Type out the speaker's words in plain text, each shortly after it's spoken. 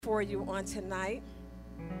For you on tonight.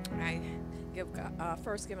 I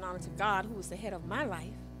first giving honor to God, who is the head of my life,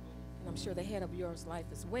 and I'm sure the head of yours life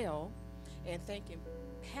as well. And thanking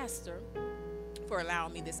Pastor for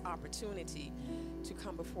allowing me this opportunity to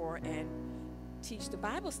come before and teach the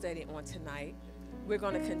Bible study on tonight. We're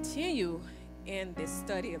going to continue in this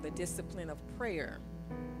study of the discipline of prayer.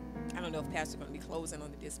 I don't know if Pastor's going to be closing on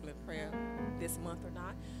the discipline of prayer this month or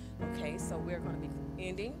not. Okay, so we're going to be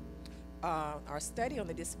ending our study on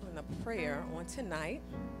the discipline of prayer on tonight.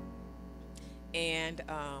 And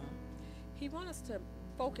he wants us to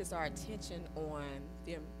focus our attention on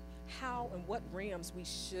how and what realms we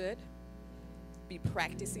should be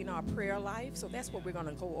practicing our prayer life. So that's what we're going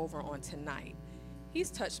to go over on tonight.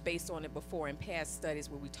 He's touched base on it before in past studies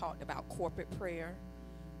where we talked about corporate prayer.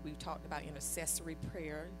 We talked about intercessory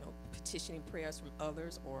prayer, petitioning prayers from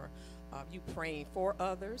others, or you praying for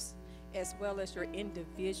others, as well as your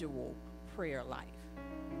individual prayer life.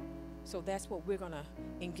 So that's what we're going to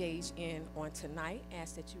engage in on tonight.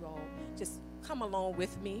 Ask that you all just come along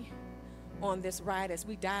with me on this ride as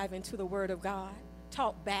we dive into the Word of God.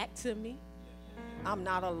 Talk back to me. I'm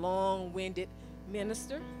not a long-winded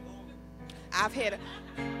minister. I've had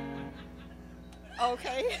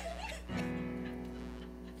okay.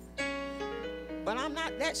 But I'm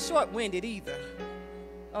not that short-winded either.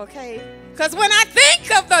 Okay? Because when I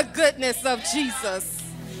think of the goodness of Jesus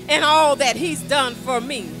and all that he's done for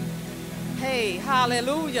me, hey,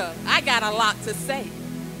 hallelujah, I got a lot to say.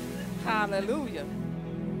 Hallelujah.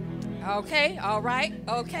 Okay, all right,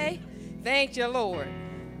 okay. Thank you, Lord.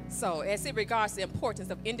 So as it regards the importance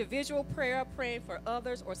of individual prayer, praying for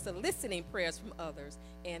others, or soliciting prayers from others,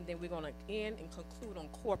 and then we're going to end and conclude on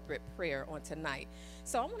corporate prayer on tonight.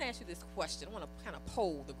 So I want to ask you this question. I want to kind of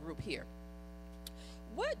poll the group here.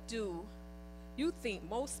 What do you think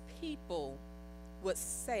most people would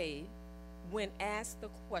say when asked the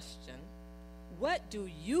question, what do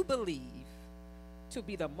you believe to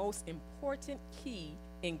be the most important key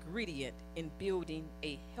ingredient in building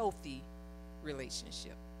a healthy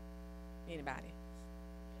relationship? Anybody?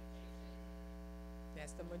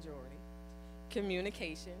 That's the majority.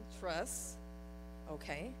 Communication, trust.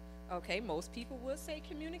 Okay. Okay, most people would say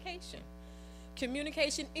communication.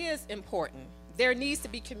 Communication is important. There needs to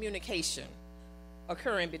be communication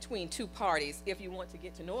occurring between two parties if you want to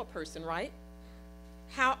get to know a person, right?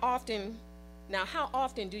 How often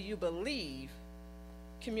do you believe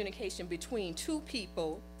communication between two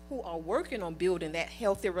people who are working on building that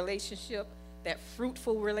healthy relationship, that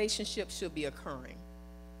fruitful relationship should be occurring?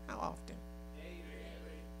 How often?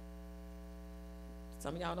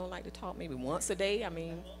 Some of y'all don't like to talk maybe once a day. I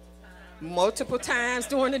mean, multiple times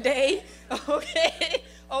during the day. Okay.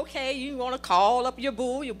 Okay, you want to call up your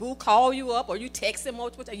boo call you up, or you text him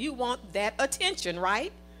multiple times. You want that attention, right?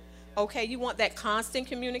 Okay, you want that constant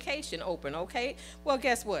communication open, okay? Well,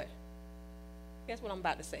 guess what? Guess what I'm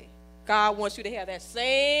about to say? God wants you to have that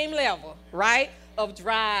same level, right, of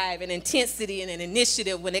drive and intensity and an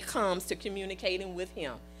initiative when it comes to communicating with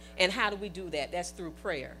him. And how do we do that? That's through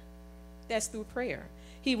prayer. That's through prayer.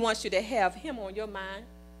 He wants you to have him on your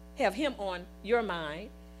mind,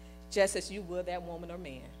 just as you would that woman or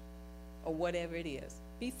man, or whatever it is.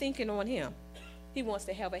 Be thinking on him. He wants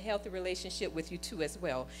to have a healthy relationship with you too as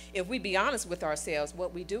well. If we be honest with ourselves,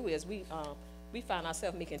 what we do is we find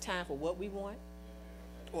ourselves making time for what we want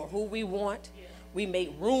or who we want. We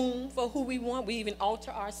make room for who we want. We even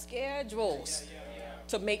alter our schedules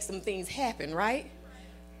to make some things happen, right?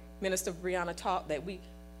 Minister Brianna taught that we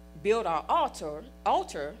build our altar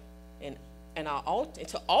and our altar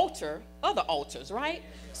to alter other altars, right?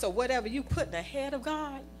 So whatever you put ahead of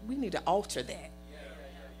God, we need to alter that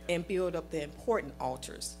and build up the important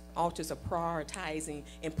altars of prioritizing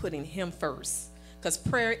and putting him first, because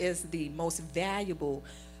prayer is the most valuable,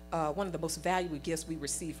 one of the most valuable gifts we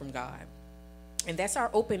receive from God. And that's our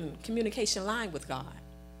open communication line with God.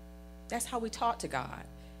 That's how we talk to God.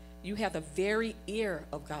 You have the very ear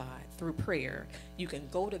of God through prayer. You can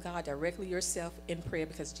go to God directly yourself in prayer,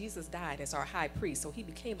 because Jesus died as our high priest, so he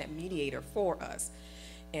became that mediator for us.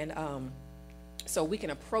 And so we can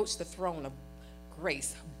approach the throne of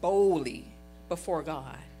grace boldly before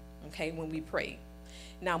God, okay, when we pray.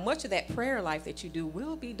 Now, much of that prayer life that you do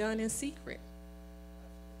will be done in secret.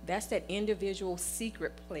 That's that individual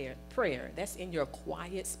secret prayer. That's in your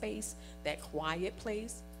quiet space, that quiet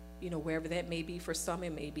place, wherever that may be. For some,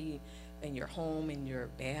 it may be in your home, in your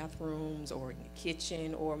bathrooms, or in your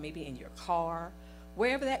kitchen, or maybe in your car.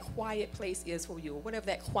 Wherever that quiet place is for you, or whatever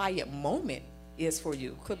that quiet moment is for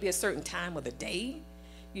you. Could be a certain time of the day,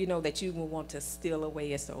 that you will want to steal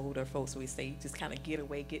away, as the older folks would say. Just kind of get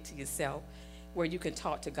away, get to yourself. where you can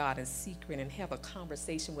talk to God in secret and have a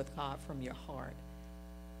conversation with God from your heart.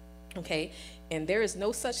 Okay? And there is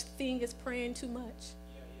no such thing as praying too much.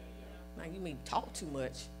 Now, you may talk too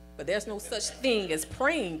much, but there's no such thing as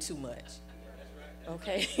praying too much.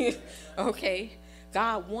 Okay? Okay?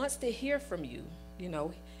 God wants to hear from you, you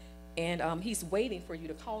know, and he's waiting for you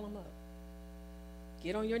to call him up.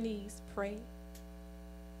 Get on your knees, pray,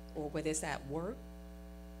 or whether it's at work,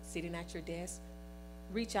 sitting at your desk,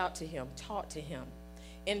 reach out to him, talk to him.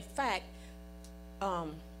 In fact,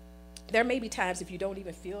 there may be times if you don't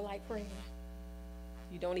even feel like praying,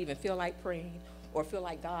 or feel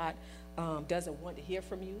like God doesn't want to hear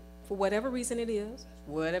from you, for whatever reason it is,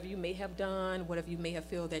 whatever you may have done, whatever you may have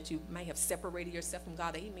feel that you may have separated yourself from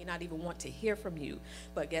God, that he may not even want to hear from you.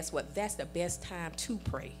 But guess what? That's the best time to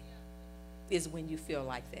pray, is when you feel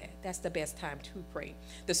like that. That's the best time to pray.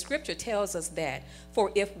 The scripture tells us that,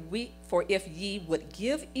 for if ye would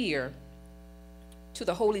give ear to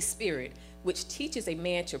the Holy Spirit, which teaches a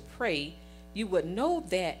man to pray, you would know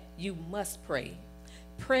that you must pray.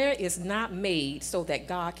 Prayer is not made so that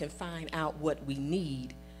God can find out what we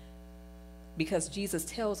need, because Jesus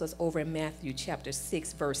tells us over in Matthew chapter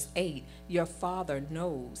 6, verse 8, your Father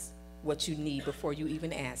knows what you need before you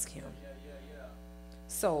even ask him.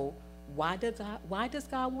 So why does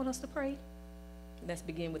God want us to pray? Let's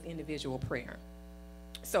begin with individual prayer.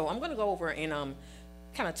 So I'm going to go over and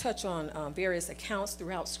kind of touch on various accounts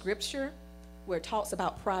throughout Scripture where it talks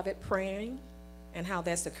about private praying and how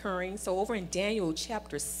that's occurring. So over in Daniel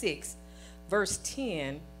chapter 6, verse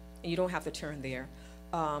 10, and you don't have to turn there,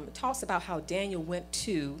 it talks about how Daniel went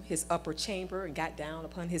to his upper chamber and got down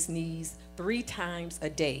upon his knees 3 times a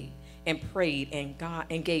day and prayed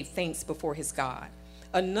and gave thanks before his God.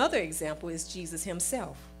 Another example is Jesus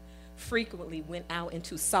himself frequently went out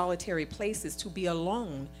into solitary places to be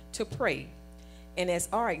alone to pray. And as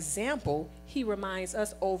our example, he reminds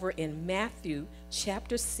us over in Matthew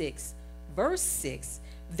chapter 6, verse 6,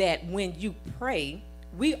 that when you pray,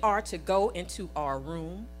 we are to go into our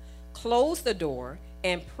room, close the door,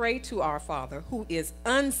 and pray to our Father who is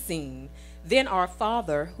unseen. Then our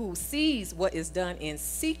Father who sees what is done in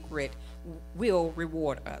secret will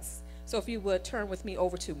reward us. So if you would turn with me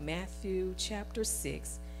over to Matthew chapter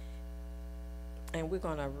 6, and we're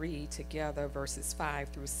going to read together verses 5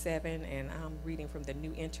 through 7, and I'm reading from the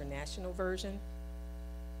New International Version.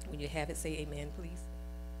 When you have it, say amen, please.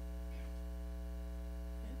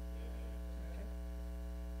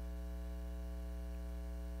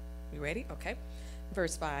 Okay. You ready? Okay.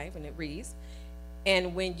 Verse 5, and it reads,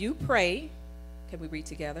 and when you pray, can we read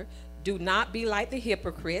together? Do not be like the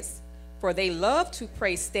hypocrites, for they love to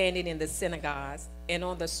pray standing in the synagogues and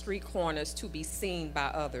on the street corners to be seen by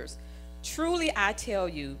others. Truly I tell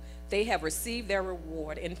you, they have received their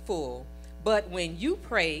reward in full. But when you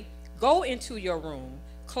pray, go into your room,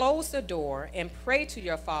 close the door, and pray to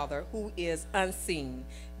your Father who is unseen.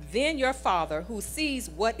 Then your Father who sees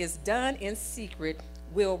what is done in secret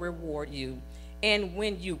will reward you. And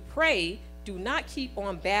when you pray, do not keep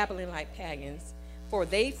on babbling like pagans, for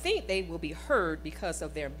they think they will be heard because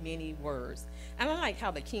of their many words. And I like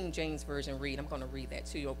how the King James Version read. I'm going to read that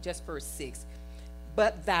to you, just verse 6.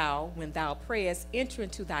 But thou, when thou prayest, enter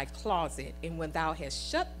into thy closet, and when thou hast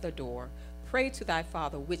shut the door, pray to thy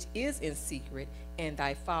Father which is in secret, and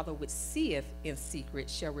thy Father which seeth in secret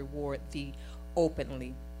shall reward thee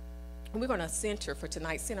openly. And we're going to center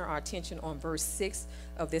our attention on verse 6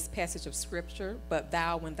 of this passage of Scripture. But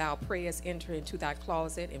thou, when thou prayest, enter into thy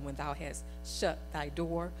closet, and when thou hast shut thy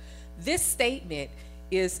door. This statement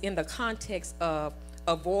is in the context of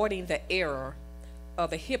avoiding the error of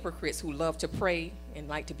the hypocrites who love to pray and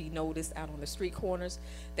like to be noticed out on the street corners,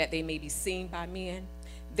 that they may be seen by men.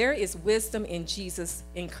 There is wisdom in Jesus'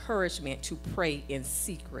 encouragement to pray in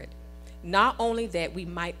secret. Not only that we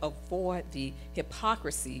might avoid the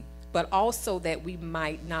hypocrisy, but also that we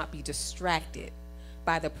might not be distracted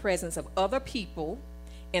by the presence of other people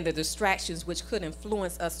and the distractions which could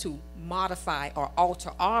influence us to modify or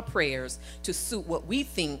alter our prayers to suit what we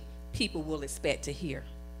think people will expect to hear.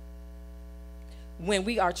 When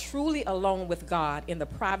we are truly alone with God in the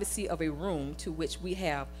privacy of a room to which we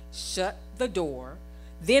have shut the door,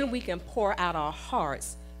 then we can pour out our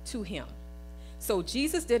hearts to him. So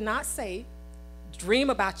Jesus did not say, dream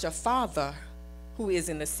about your Father who is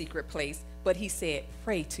in the secret place, but he said,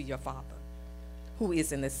 pray to your Father who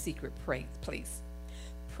is in the secret place.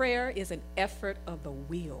 Prayer is an effort of the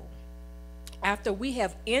will. After we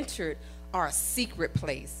have entered our secret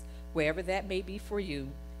place, wherever that may be for you,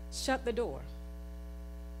 shut the door.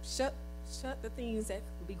 Shut the things that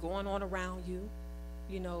will be going on around you.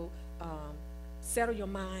 You know, Settle your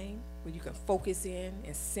mind where you can focus in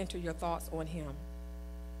and center your thoughts on him.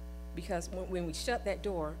 Because when we shut that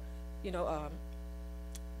door, you know,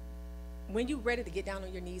 when you're ready to get down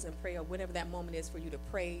on your knees and pray, or whatever that moment is for you to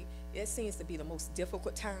pray, it seems to be the most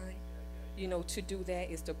difficult time, you know, to do that,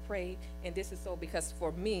 is to pray. And this is so because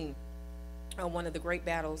for me, one of the great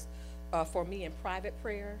battles for me in private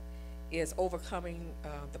prayer is overcoming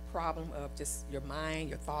the problem of just your mind,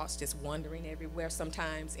 your thoughts just wandering everywhere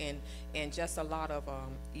sometimes, and just a lot of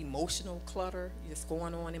emotional clutter just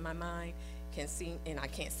going on in my mind and I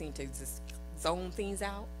can't seem to just zone things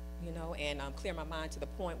out, you know, and clear my mind to the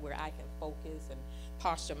point where I can focus and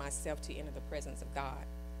posture myself to enter the presence of God.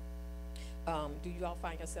 Do you all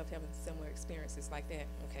find yourself having similar experiences like that?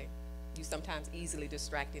 Okay. You sometimes easily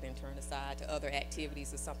distracted and turn aside to other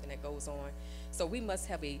activities or something that goes on. So we must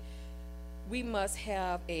have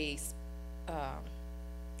a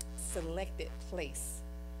selected place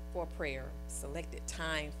for prayer, selected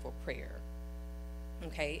time for prayer.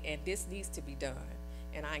 Okay, and this needs to be done.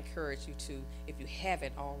 And I encourage you to, if you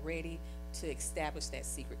haven't already, to establish that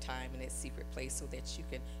secret time and that secret place so that you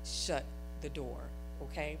can shut the door.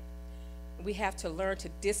 Okay, we have to learn to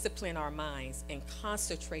discipline our minds and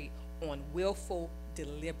concentrate on willful,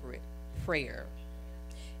 deliberate prayer.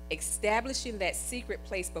 Establishing that secret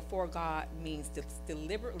place before God means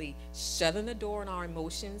deliberately shutting the door on our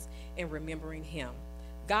emotions and remembering him.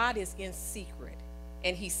 God is in secret,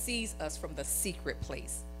 and he sees us from the secret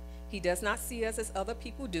place. He does not see us as other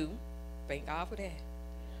people do. Thank God for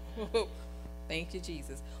that. Thank you,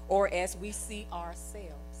 Jesus. Or as we see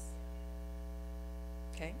ourselves.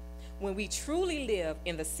 Okay? When we truly live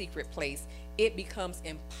in the secret place, it becomes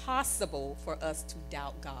impossible for us to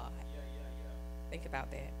doubt God. Think about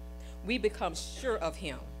that. We become sure of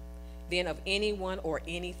him than of anyone or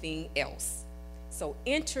anything else. So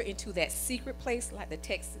enter into that secret place like the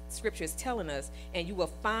text scripture is telling us, and you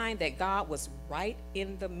will find that God was right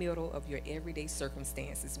in the middle of your everyday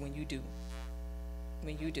circumstances when you do.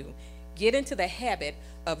 When you do. Get into the habit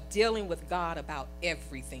of dealing with God about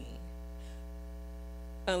everything.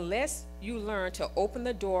 Unless you learn to open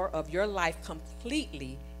the door of your life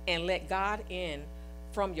completely and let God in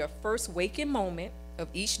from your first waking moment of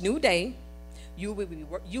each new day, you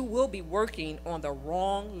will be working on the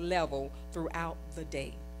wrong level throughout the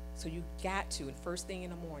day. So you got to, and first thing in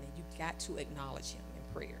the morning, you got to acknowledge him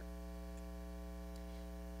in prayer.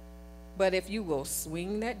 But if you will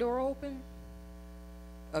swing that door open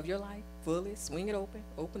of your life fully, swing it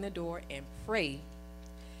open the door and pray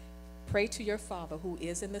to your Father who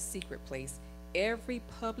is in the secret place, every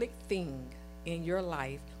public thing in your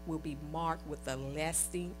life will be marked with the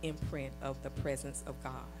lasting imprint of the presence of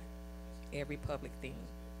God. Every public thing.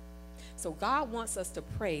 So God wants us to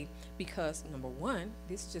pray because, number one,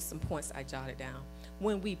 this is just some points I jotted down.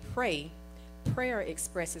 When we pray, prayer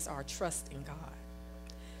expresses our trust in God.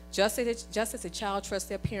 Just as a child trusts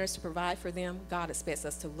their parents to provide for them, God expects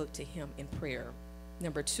us to look to him in prayer.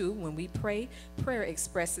 Number two, when we pray, prayer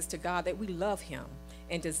expresses to God that we love him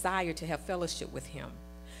and desire to have fellowship with him.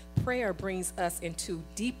 Prayer brings us into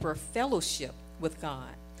deeper fellowship with God.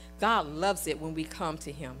 God loves it when we come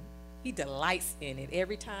to him. He delights in it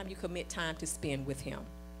every time you commit time to spend with him.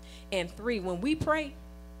 And three, when we pray,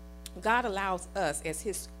 God allows us as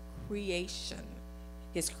his creation,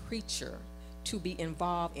 his creature, to be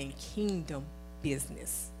involved in kingdom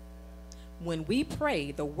business. When we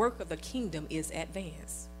pray, the work of the kingdom is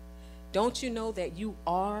advanced. Don't you know that you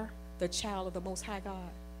are the child of the Most High God?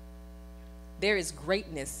 There is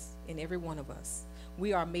greatness in every one of us.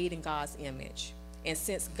 We are made in God's image. And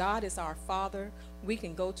since God is our Father, we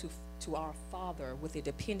can go to our Father with a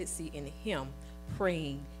dependency in him,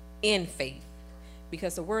 praying in faith.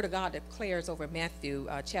 Because the word of God declares over Matthew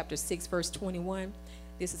chapter 6, verse 21,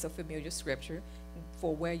 this is a familiar scripture,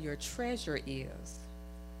 for where your treasure is,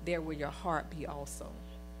 there will your heart be also.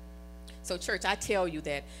 So church, I tell you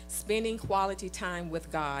that spending quality time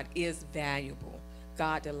with God is valuable.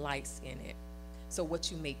 God delights in it. So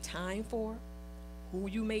what you make time for, who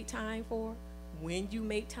you make time for, when you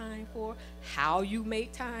make time for, how you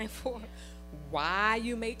make time for, why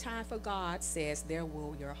you make time for God says there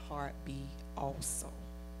will your heart be also.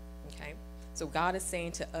 Okay? So God is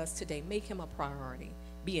saying to us today, make him a priority.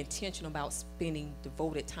 Be intentional about spending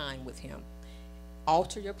devoted time with him.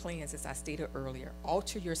 Alter your plans, as I stated earlier.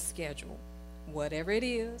 Alter your schedule. Whatever it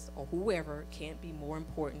is or whoever can't be more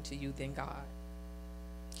important to you than God.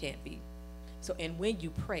 Can't be. So, and when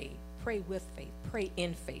you pray, pray with faith. Pray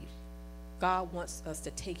in faith. God wants us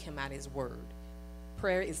to take him at his word.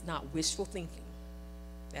 Prayer is not wishful thinking.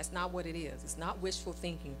 That's not what it is. It's not wishful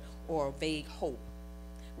thinking or vague hope.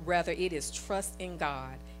 Rather, it is trust in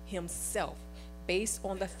God himself based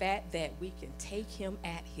on the fact that we can take him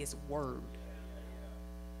at his word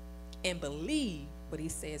and believe what he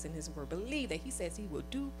says in his word. Believe that he says he will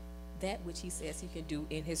do that which he says he can do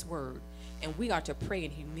in his word. And we are to pray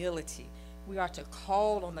in humility. We are to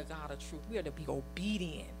call on the God of truth. We are to be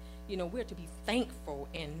obedient. You know, we're to be thankful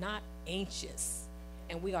and not anxious.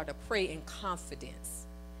 And we are to pray in confidence.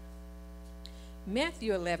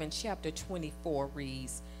 Matthew 11, chapter 24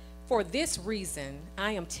 reads, "For this reason,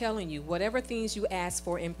 I am telling you, whatever things you ask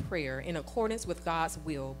for in prayer, in accordance with God's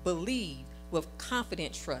will, believe with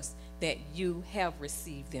confident trust that you have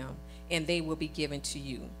received them, and they will be given to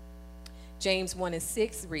you." James 1 and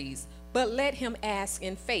 6 reads, "But let him ask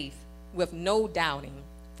in faith with no doubting,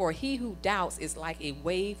 for he who doubts is like a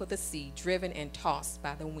wave of the sea, driven and tossed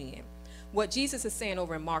by the wind." What Jesus is saying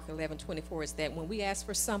over in Mark 11:24 is that when we ask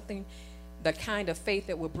for something, the kind of faith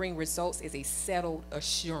that will bring results is a settled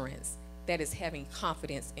assurance. That is having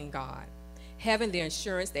confidence in God. Having the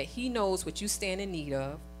assurance that he knows what you stand in need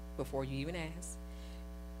of before you even ask.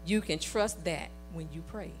 You can trust that when you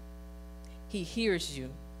pray. He hears you.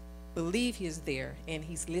 Believe he is there and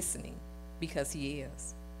he's listening because he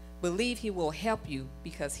is. Believe he will help you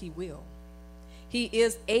because he will. He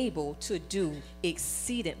is able to do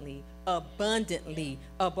exceedingly, abundantly,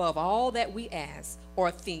 above all that we ask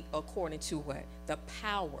or think, according to what? The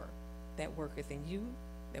power that worketh in you,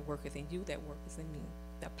 that worketh in you, that worketh in me.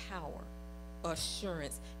 The power,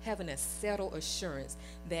 assurance, having a settled assurance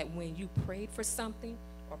that when you prayed for something,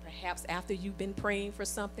 or perhaps after you've been praying for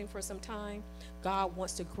something for some time, God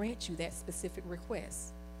wants to grant you that specific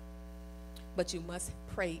request. But you must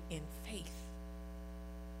pray in faith.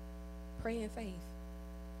 Pray in faith.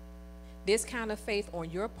 This kind of faith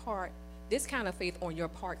on your part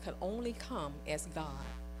can only come as God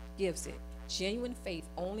gives it. Genuine faith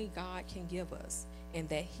only God can give us, and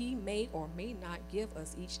that he may or may not give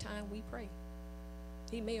us each time we pray.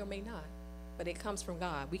 He may or may not, but it comes from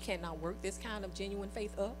God. We cannot work this kind of genuine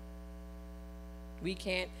faith up. We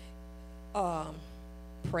can't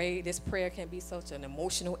pray. This prayer can be such an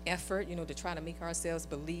emotional effort, to try to make ourselves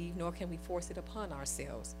believe, nor can we force it upon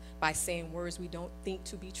ourselves by saying words we don't think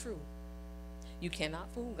to be true. You cannot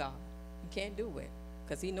fool God. You can't do it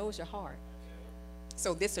because he knows your heart.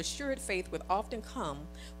 So this assured faith would often come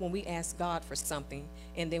when we ask God for something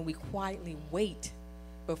and then we quietly wait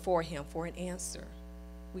before him for an answer.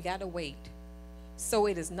 We got to wait. So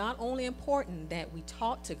it is not only important that we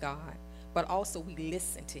talk to God, but also we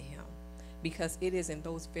listen to him, because it is in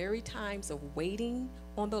those very times of waiting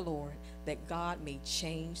on the Lord that God may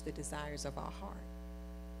change the desires of our heart.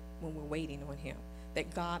 When we're waiting on him,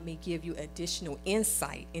 that God may give you additional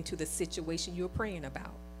insight into the situation you're praying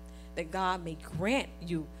about, that God may grant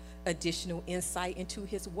you additional insight into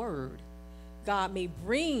his word. God may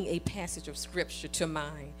bring a passage of scripture to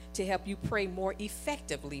mind to help you pray more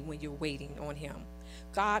effectively when you're waiting on him.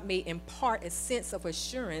 God may impart a sense of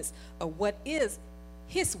assurance of what is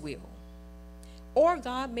his will. Or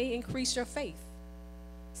God may increase your faith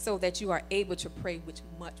so that you are able to pray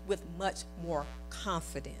with much more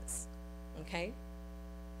confidence. Okay?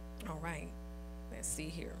 All right. Let's see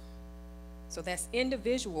here. So that's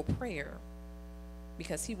individual prayer,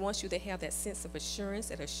 because he wants you to have that sense of assurance,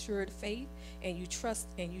 that assured faith, and you trust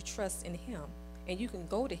in him. And you can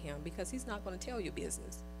go to him because he's not going to tell your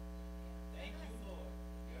business. Thank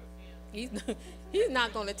you, Lord. He's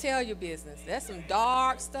not going to tell your business. That's some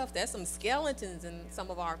dark stuff. That's some skeletons in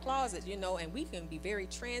some of our closets, and we can be very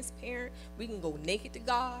transparent. We can go naked to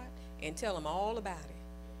God and tell him all about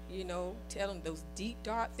it. Tell him those deep,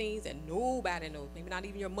 dark things that nobody knows, maybe not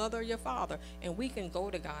even your mother or your father. And we can go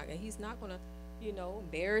to God, and he's not going to,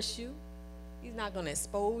 embarrass you. He's not going to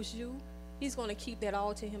expose you. He's going to keep that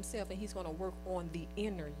all to himself, and he's going to work on the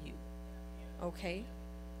inner you, okay,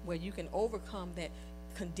 where you can overcome that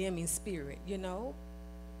condemning spirit,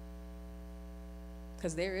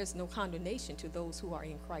 because there is no condemnation to those who are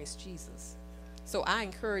in Christ Jesus. So I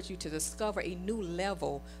encourage you to discover a new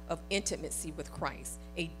level of intimacy with Christ,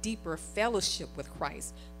 a deeper fellowship with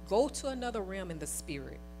Christ. Go to another realm in the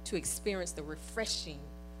spirit to experience the refreshing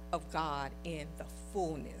of God in the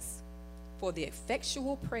fullness. For the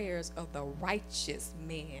effectual prayers of the righteous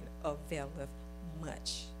man availeth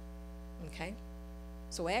much. Okay?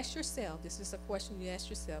 So ask yourself, this is a question you ask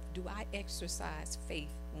yourself, do I exercise faith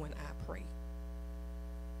when I pray?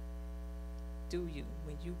 Do you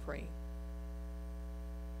when you pray?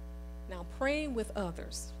 Now, praying with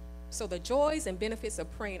others. So the joys and benefits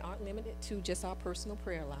of praying aren't limited to just our personal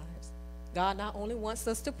prayer lives. God not only wants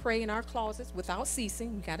us to pray in our closets without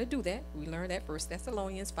ceasing. We got to do that. We learned that 1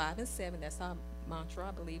 Thessalonians 5 and 7. That's our mantra,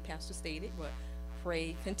 I believe Pastor stated, but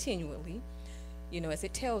pray continually. as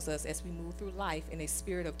it tells us as we move through life in a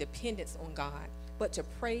spirit of dependence on God, but to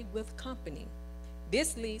pray with company.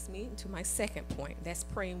 This leads me to my second point, that's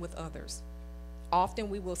praying with others. Often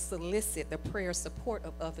we will solicit the prayer support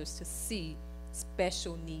of others to see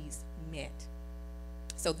special needs met.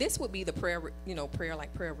 So this would be the prayer,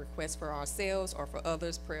 prayer request for ourselves or for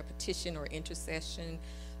others, prayer petition or intercession.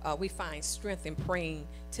 We find strength in praying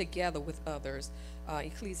together with others.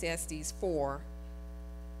 Ecclesiastes 4,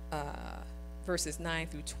 verses 9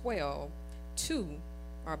 through 12, 2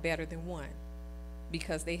 are better than 1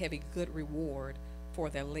 because they have a good reward for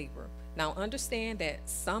their labor. Now understand that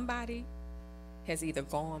somebody has either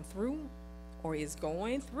gone through or is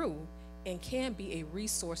going through and can be a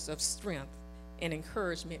resource of strength and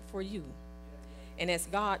encouragement for you. And as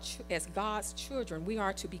God's children, we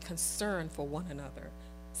are to be concerned for one another,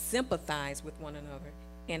 sympathize with one another,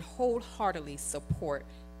 and wholeheartedly support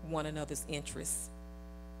one another's interests.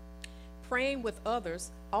 Praying with others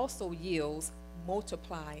also yields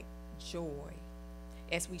multiplied joy.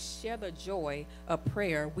 As we share the joy of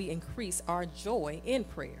prayer, we increase our joy in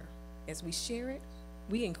prayer. As we share it,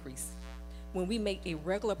 we increase. When we make a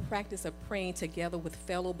regular practice of praying together with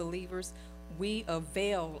fellow believers, we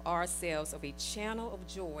avail ourselves of a channel of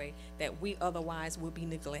joy that we otherwise would be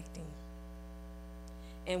neglecting.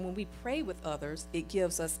 And when we pray with others, it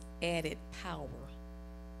gives us added power.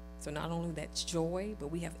 So not only that's joy, but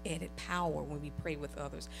we have added power when we pray with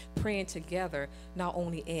others. Praying together not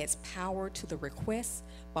only adds power to the request,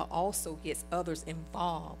 but also gets others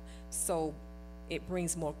involved. So it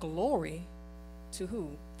brings more glory to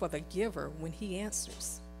who? For the giver when he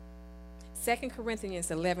answers. 2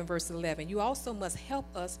 Corinthians 11, verse 11, you also must help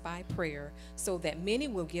us by prayer so that many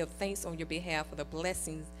will give thanks on your behalf for the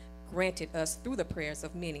blessings granted us through the prayers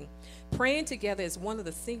of many. Praying together is one of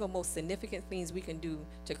the single most significant things we can do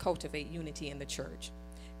to cultivate unity in the church.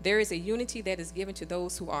 There is a unity that is given to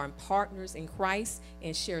those who are partners in Christ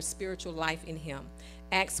and share spiritual life in him.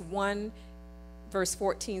 Acts 1, verse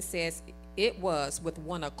 14 says, it was with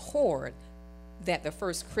one accord that the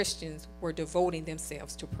first Christians were devoting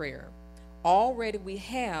themselves to prayer. Already we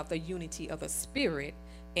have the unity of the Spirit,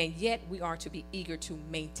 and yet we are to be eager to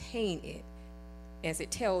maintain it. As it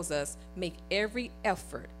tells us, make every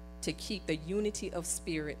effort to keep the unity of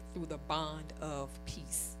spirit through the bond of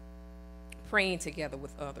peace. Praying together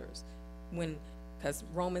with others. Because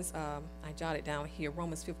Romans, I jotted down here,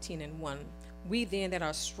 Romans 15:1. We then that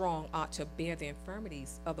are strong ought to bear the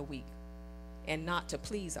infirmities of the weak and not to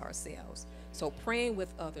please ourselves. So praying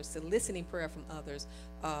with others, soliciting prayer from others,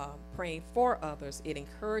 praying for others, it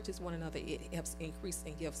encourages one another. It helps increase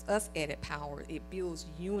and gives us added power. It builds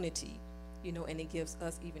unity. And it gives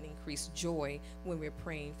us even increased joy when we're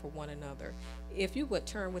praying for one another. If you would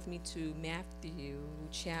turn with me to Matthew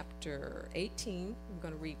chapter 18, I'm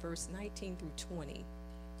going to read verse 19 through 20.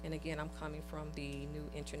 And again, I'm coming from the New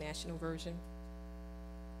International Version.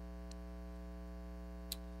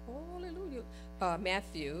 Hallelujah.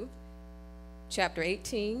 Matthew chapter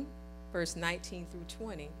 18, verse 19 through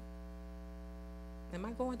 20. Am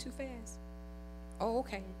I going too fast? Oh,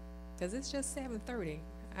 okay. Because it's just 7:30.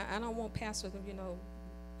 I don't want pastors,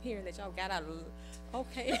 hearing that y'all got out of,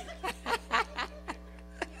 okay.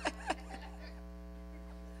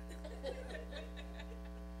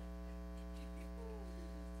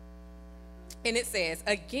 And it says,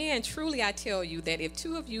 again, truly I tell you that if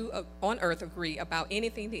two of you on earth agree about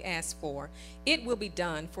anything they ask for, it will be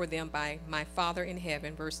done for them by my Father in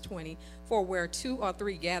heaven. Verse 20, for where 2 or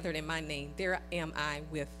 3 gathered in my name, there am I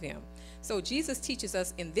with them. So Jesus teaches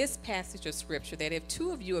us in this passage of scripture that if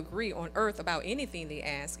 2 of you agree on earth about anything they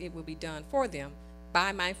ask, it will be done for them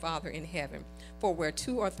by my Father in heaven. For where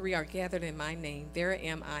 2 or 3 are gathered in my name, there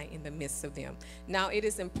am I in the midst of them. Now, it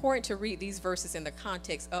is important to read these verses in the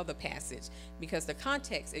context of the passage because the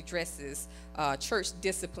context addresses church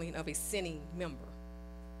discipline of a sinning member,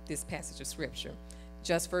 this passage of scripture.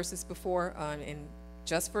 Just verses before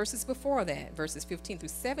that, verses 15 through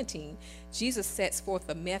 17, Jesus sets forth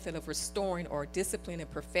the method of restoring or disciplining a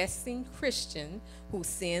professing Christian who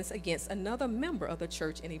sins against another member of the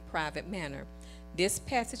church in a private manner. This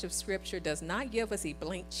passage of scripture does not give us a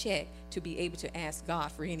blank check to be able to ask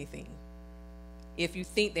God for anything. If you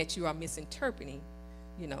think that you are misinterpreting,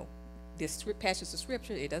 this passage of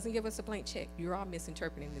scripture, it doesn't give us a blank check. You are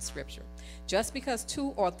misinterpreting this scripture. Just because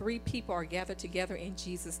 2 or 3 people are gathered together in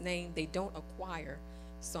Jesus' name, they don't acquire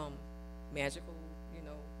some magical,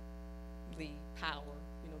 power,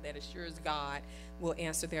 that assures God will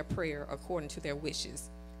answer their prayer according to their wishes.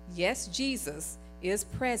 Yes, Jesus is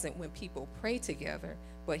present when people pray together,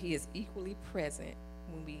 but he is equally present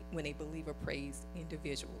when a believer prays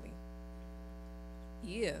individually.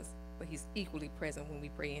 He is, but he's equally present when we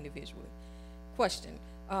pray individually. Question,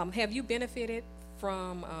 have you benefited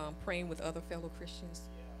from praying with other fellow Christians?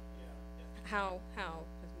 How,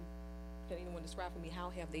 can anyone describe for me, how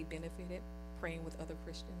have they benefited praying with other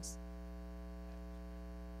Christians?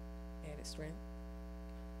 Added strength.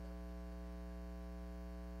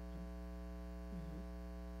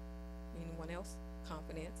 Anyone else?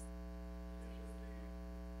 Confidence.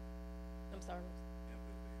 I'm sorry.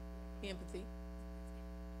 Empathy.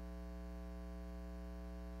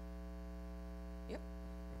 Yep.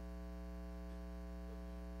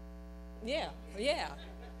 Yeah, yeah.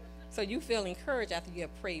 So you feel encouraged after you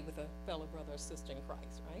have prayed with a fellow brother or sister in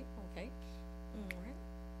Christ, right? Okay. All right.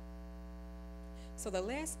 So the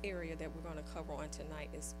last area that we're going to cover on tonight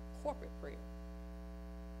is corporate prayer.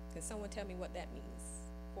 Can someone tell me what that means?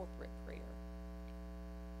 Corporate prayer.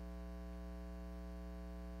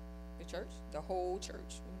 The church? The whole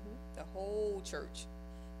church. The whole church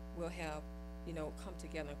will have, come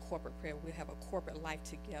together in corporate prayer. We'll have a corporate life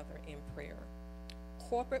together in prayer.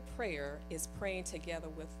 Corporate prayer is praying together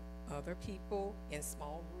with other people in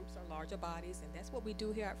small groups or larger bodies, and that's what we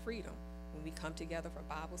do here at Freedom. When we come together for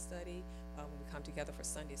Bible study, when we come together for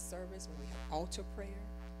Sunday service, when we have altar prayer,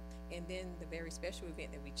 and then the very special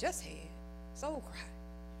event that we just had, Soul Cry.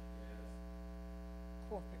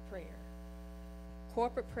 Corporate prayer.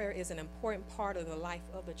 Corporate prayer is an important part of the life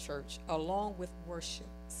of the church, along with worship,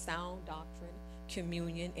 sound doctrine,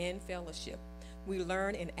 communion, and fellowship. We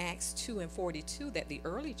learn in Acts 2:42 that the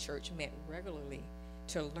early church met regularly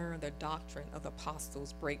to learn the doctrine of the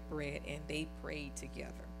apostles, break bread, and they prayed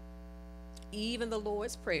together. Even the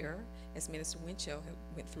Lord's Prayer, as Minister Winchell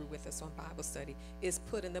went through with us on Bible study, is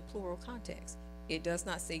put in the plural context. It does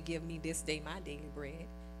not say, give me this day my daily bread,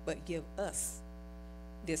 but give us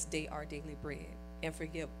this day our daily bread, and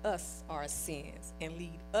forgive us our sins, and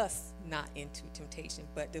lead us not into temptation,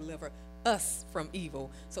 but deliver us from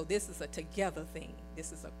evil. So this is a together thing.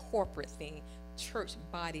 This is a corporate thing. Church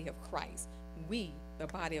body of Christ. We, the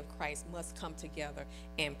body of Christ, must come together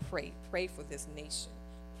and pray. Pray for this nation.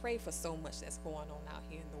 Pray for so much that's going on out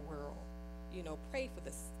here in the world. Pray for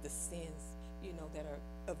the sins, that are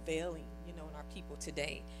availing, in our people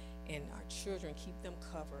today. And our children, keep them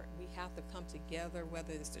covered. We have to come together,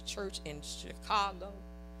 whether it's the church in Chicago,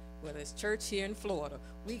 whether it's church here in Florida.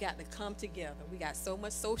 We got to come together. We got so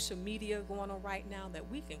much social media going on right now that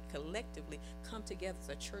we can collectively come together as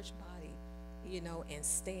a church body, and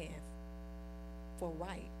stand for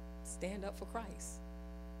right. Stand up for Christ.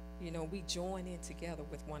 We join in together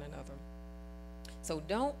with one another. So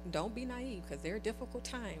don't be naive, because there are difficult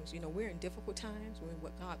times. We're in difficult times. We're in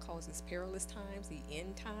what God calls his perilous times, the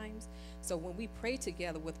end times. So when we pray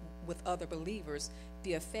together with other believers,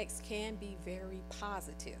 the effects can be very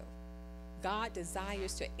positive. God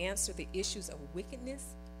desires to answer the issues of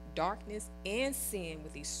wickedness, darkness, and sin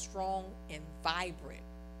with a strong and vibrant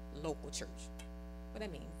local church. What do I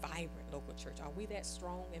mean, vibrant local church? Are we that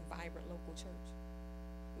strong and vibrant local church?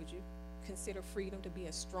 Would you consider Freedom to be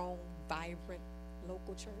a strong, vibrant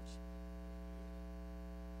local church?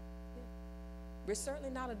 Yeah. We're certainly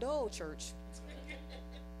not a dull church.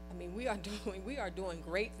 I mean, we are doing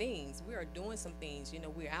great things. We are doing some things.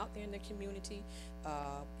 We're out there in the community,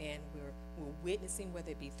 and we're witnessing,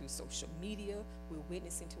 whether it be through social media. We're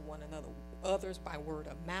witnessing to one another, others by word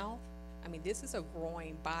of mouth. I mean, this is a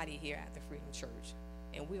growing body here at the Freedom Church,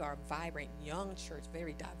 and we are a vibrant young church,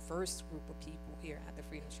 very diverse group of people here at the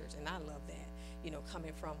Freedom Church, and I love that.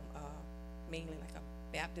 Coming from mainly like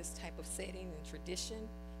a Baptist type of setting and tradition,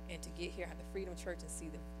 and to get here at the Freedom Church and see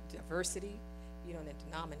the diversity, the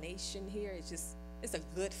denomination here, it's a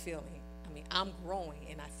good feeling. I mean, I'm growing,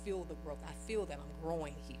 and I feel the growth. I feel that I'm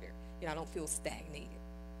growing here. I don't feel stagnated.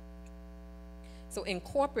 So in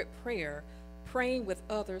corporate prayer, praying with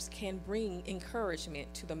others can bring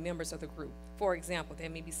encouragement to the members of the group. For example, there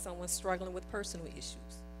may be someone struggling with personal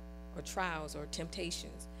issues or trials or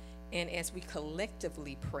temptations. And as we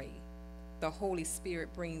collectively pray, the Holy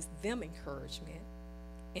Spirit brings them encouragement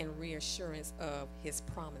and reassurance of his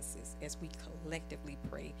promises as we collectively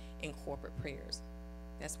pray in corporate prayers.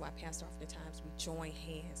 That's why, Pastor, oftentimes we join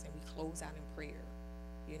hands and we close out in prayer,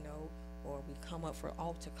 or we come up for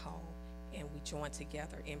altar call and we join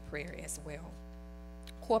together in prayer as well.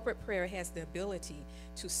 Corporate prayer has the ability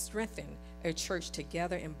to strengthen a church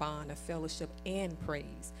together in bond of fellowship and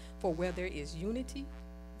praise. For where there is unity,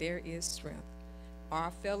 there is strength.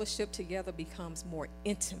 Our fellowship together becomes more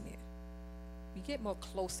intimate. We get more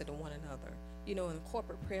closer to one another. In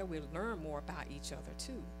corporate prayer, we learn more about each other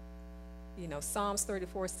too. You know, Psalms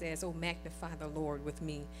 34 says, "Oh, magnify the Lord with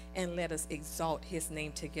me, and let us exalt his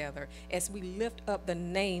name together." As we lift up the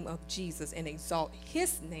name of Jesus and exalt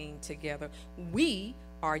his name together, we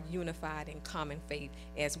are unified in common faith.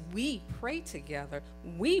 As we pray together,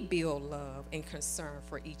 we build love and concern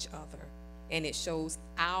for each other, and it shows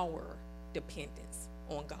our dependence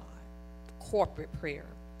on God. Corporate prayer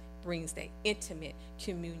brings that intimate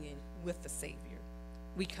communion with the Savior.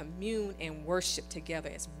 We commune and worship together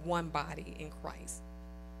as one body in Christ.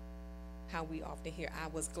 How we often hear, "I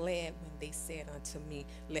was glad when they said unto me,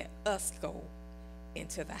 let us go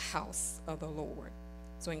into the house of the Lord."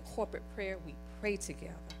 So in corporate prayer, we pray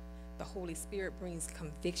together. The Holy Spirit brings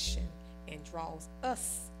conviction and draws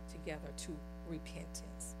us together to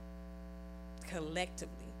repentance.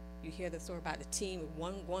 Collectively, you hear the story about the team.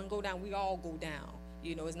 If one go down, we all go down.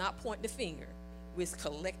 You know, it's not pointing the finger. It's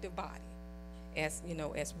collective body. As you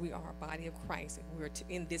know, as we are a body of Christ, and we're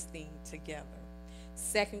in this thing together.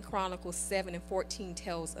 2 Chronicles 7:14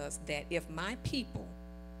 tells us that if my people,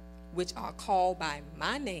 which are called by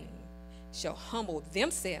my name, shall humble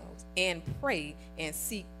themselves and pray and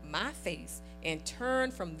seek my face and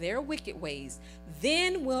turn from their wicked ways,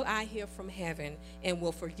 then will I hear from heaven and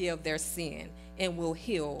will forgive their sin and will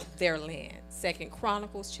heal their land. 2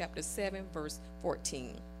 Chronicles chapter 7, verse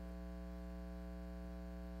 14.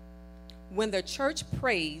 When the church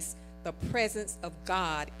prays, the presence of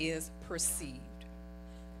God is perceived.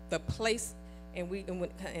 The place,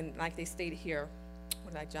 and like they stated here,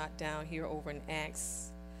 what I jot down here over in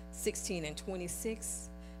Acts 16:26,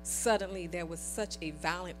 suddenly there was such a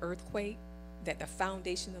violent earthquake that the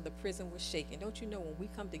foundation of the prison was shaken. Don't you know, when we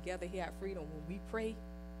come together here at Freedom, when we pray,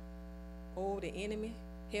 oh, the enemy,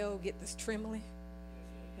 hell get this trembling.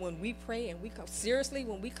 When we pray and we come, seriously,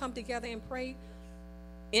 when we come together and pray,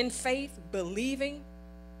 in faith, believing,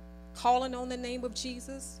 calling on the name of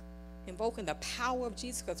Jesus, invoking the power of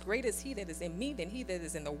Jesus, because greater is he that is in me than he that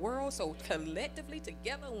is in the world. So collectively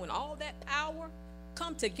together, when all that power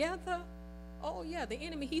come together, oh yeah, the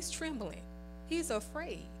enemy, he's trembling. He's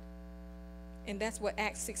afraid. And that's what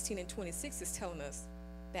Acts 16:26 is telling us,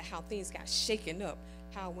 that how things got shaken up,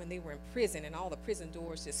 how when they were in prison and all the prison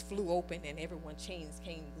doors just flew open and everyone's chains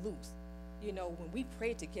came loose. You know, when we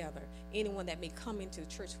pray together, anyone that may come into the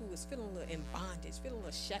church who is feeling a little in bondage, feeling a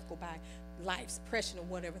little shackled by life's pressure or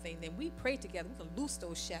whatever thing, then we pray together, we can loose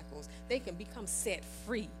those shackles. They can become set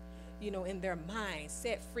free, you know, in their minds,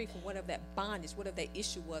 set free from whatever that bondage, whatever that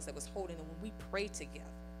issue was that was holding them, when we pray together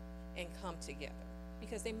and come together.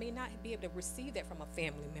 Because they may not be able to receive that from a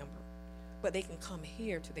family member, but they can come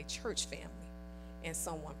here to their church family and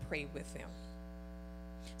someone pray with them.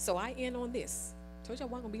 So I end on this. Told you I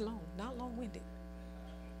wasn't going to be long, not long-winded.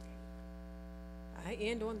 I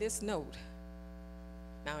end on this note.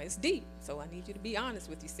 Now, it's deep, so I need you to be honest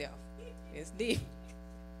with yourself. It's deep.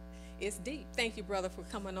 It's deep. Thank you, brother, for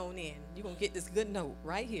coming on in. You're going to get this good note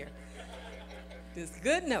right here. This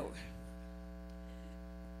good note.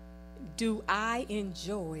 Do I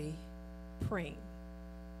enjoy praying?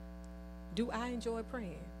 Do I enjoy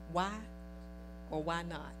praying? Why or why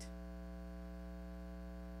not?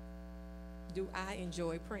 Do I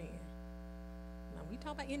enjoy praying? Now, we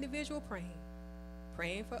talk about individual praying,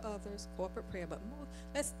 praying for others, corporate prayer, but more,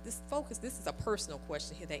 let's focus. This is a personal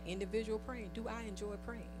question here, that individual praying. Do I enjoy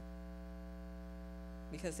praying?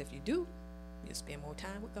 Because if you do, you'll spend more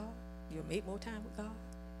time with God. You'll make more time with God.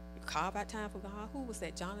 You carve out time for God. Who was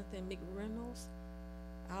that? Jonathan McReynolds?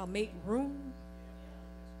 I'll make room.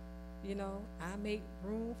 You know, I make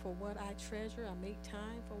room for what I treasure. I make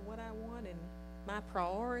time for what I want and my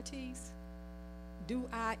priorities. Do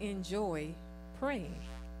I enjoy praying?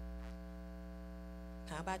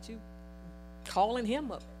 How about you calling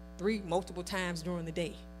him up multiple times during the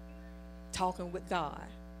day, talking with God,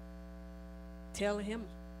 telling him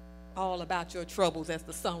all about your troubles, as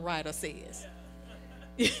the songwriter says.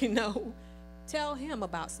 You know, tell him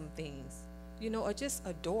about some things, you know, or just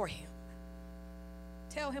adore him.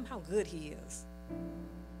 Tell him how good he is.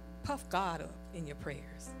 Puff God up in your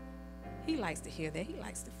prayers. He likes to hear that. He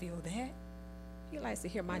likes to feel that. He likes to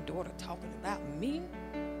hear my daughter talking about me.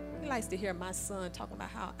 He likes to hear my son talking about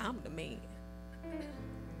how I'm the man.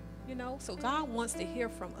 You know, so God wants to hear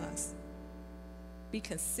from us. Be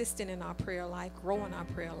consistent in our prayer life, grow in our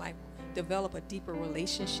prayer life, develop a deeper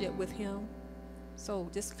relationship with him. So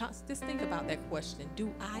just think about that question.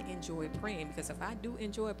 Do I enjoy praying? Because if I do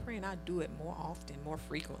enjoy praying, I do it more often, more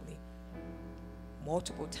frequently,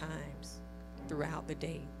 multiple times throughout the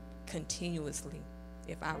day, continuously,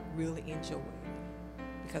 if I really enjoy it.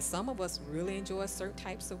 Because some of us really enjoy certain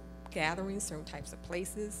types of gatherings, certain types of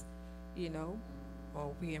places, you know.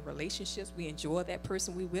 or we're in relationships, we enjoy that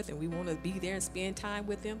person we with, and we want to be there and spend time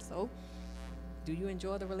with them. So do you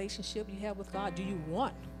enjoy the relationship you have with God? Do you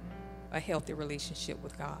want a healthy relationship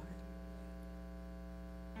with God?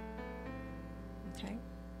 Okay.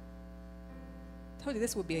 Told you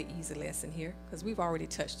this would be an easy lesson here, because we've already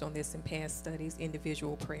touched on this in past studies: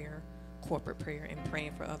 individual prayer, corporate prayer, and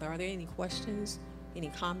praying for others. Are there any questions, any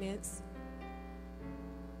comments?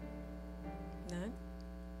 None?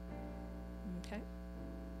 Okay.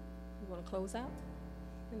 You want to close out,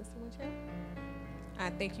 Minister Winchell? I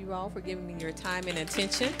thank you all for giving me your time and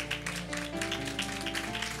attention.